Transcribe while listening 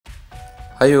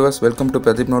Hi viewers, welcome to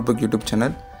Pradeep Notebook YouTube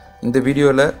Channel. இந்த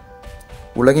வீடியோல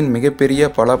உலகின் மிகப்பெரிய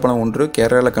பலாப்பழம் ஒன்று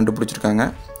கேரளால கண்டுபிடிச்சிருக்காங்க.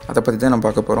 அத பத்தி தான் நான்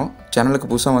பார்க்க போறோம். சேனலுக்கு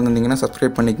புதுசா வந்திருந்தீங்கன்னா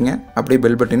Subscribe பண்ணிக்கங்க. அப்படியே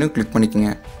பெல் பட்டனையும் கிளிக்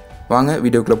பண்ணிக்கங்க. வாங்க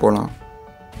வீடியோக்குள்ள போலாம்.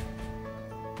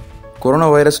 கொரோனா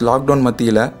வைரஸ் லாக்டவுன்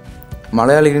மத்தியில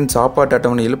மலையாளிகளின் சாப்பாட்டு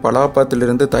அட்டவணையில்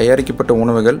பலாப்பழத்திலிருந்து தயாரிக்கப்பட்ட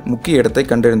உணவுகள் முக்கிய இடத்தை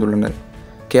கண்டறிந்துள்ளன.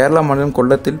 கேரளா மாநிலம்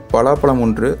கொல்லத்தில் பலாப்பழம்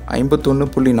ஒன்று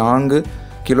 51.4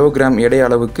 கிலோகிராம் எடை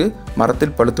அளவுக்கு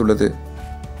மரத்தில் பழுத்துள்ளது.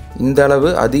 இந்த அளவு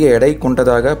அதிக எடை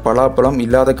கொண்டதாக பலாப்பழம்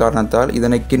இல்லாத காரணத்தால்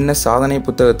இதனை கின்னஸ் சாதனை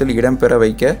புத்தகத்தில் இடம்பெற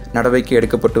வைக்க நடவடிக்கை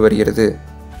எடுக்கப்பட்டு வருகிறது.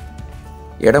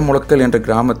 எடமுளக்கல் என்ற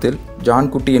கிராமத்தில்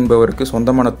குட்டி என்பவருக்கு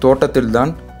சொந்தமான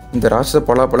தோட்டத்தில்தான் இந்த ராட்சச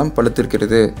பலாப்பழம்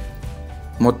பழுத்திருக்கிறது.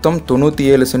 மொத்தம்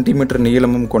 97 சென்டிமீட்டர்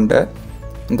நீளமும் கொண்ட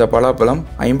இந்த பலாப்பழம்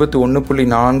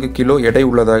 51.4 கிலோ எடை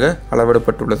உள்ளதாக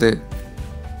அளவிடப்பட்டுள்ளது.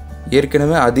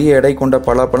 ஏற்கனவே அதிக எடை கொண்ட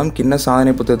பலாப்பழம் கின்னஸ்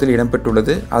சாதனை புத்தகத்தில்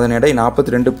இடம்பெற்றுள்ளது. அதன் எடை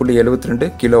 42.72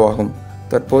 கிலோ ஆகும்.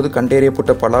 தற்போது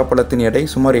கண்டறியப்பட்ட பலாப்பழத்தின் எடை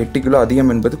சுமார் 8 கிலோ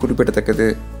அதிகம் என்பது குறிப்பிடத்தக்கது.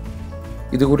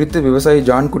 இது குறித்து விவசாயி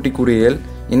குட்டி கூறுகையில்,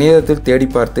 இணையத்தில் தேடி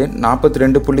பார்த்தேன்,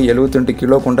 42.72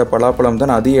 கிலோ கொண்ட பலாப்பழம்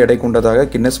தான் அதிக எடை கொண்டதாக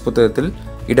கின்னஸ் புத்தகத்தில்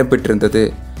இடம்பெற்றிருந்தது.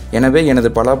 எனவே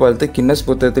எனது பலாப்பழத்தை கின்னஸ்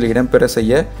புத்தகத்தில் இடம்பெற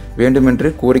செய்ய வேண்டுமென்று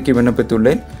கோரிக்கை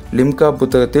விண்ணப்பித்துள்ளேன். லிம்கா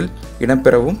புத்தகத்தில்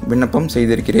இடம்பெறவும் விண்ணப்பம்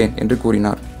செய்திருக்கிறேன் என்று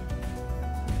கூறினார்.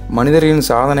 மனிதர்களின்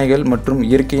சாதனைகள் மற்றும்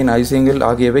இயற்கையின் அதிசயங்கள்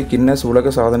ஆகியவை கின்னஸ்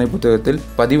உலக சாதனை புத்தகத்தில்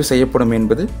பதிவு செய்யப்படும்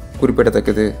என்பது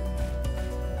குறிப்பிடத்தக்கது.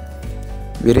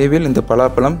 விரைவில் இந்த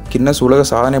பலாப்பழம் கின்னஸ் உலக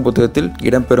சாதனை புத்தகத்தில்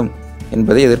இடம்பெறும்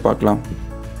என்பதை எதிர்பார்க்கலாம்.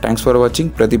 தேங்க்ஸ் ஃபார்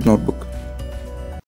வாட்சிங் பிரதீப் நோட்புக்.